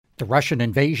The Russian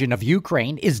invasion of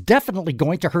Ukraine is definitely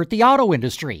going to hurt the auto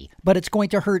industry, but it's going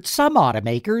to hurt some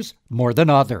automakers more than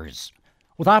others.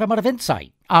 With Automotive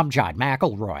Insight, I'm John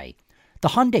McElroy. The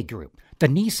Hyundai Group, the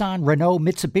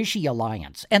Nissan-Renault-Mitsubishi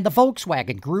Alliance, and the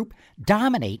Volkswagen Group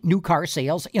dominate new car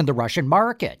sales in the Russian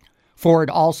market.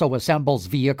 Ford also assembles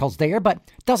vehicles there,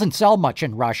 but doesn't sell much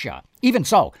in Russia. Even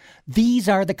so, these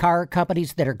are the car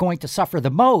companies that are going to suffer the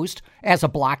most as a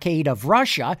blockade of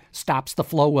Russia stops the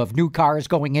flow of new cars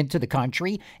going into the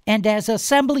country and as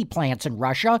assembly plants in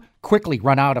Russia quickly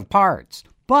run out of parts.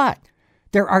 But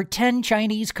there are 10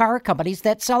 Chinese car companies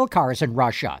that sell cars in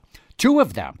Russia. 2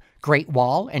 of them, Great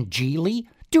Wall and Geely,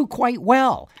 do quite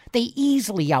well. They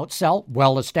easily outsell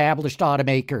well-established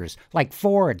automakers like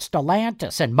Ford,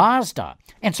 Stellantis, and Mazda.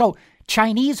 And so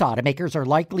Chinese automakers are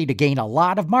likely to gain a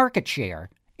lot of market share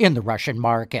in the Russian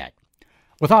market.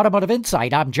 With Automotive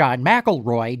Insight, I'm John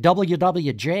McElroy,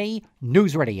 WWJ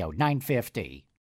News Radio 950.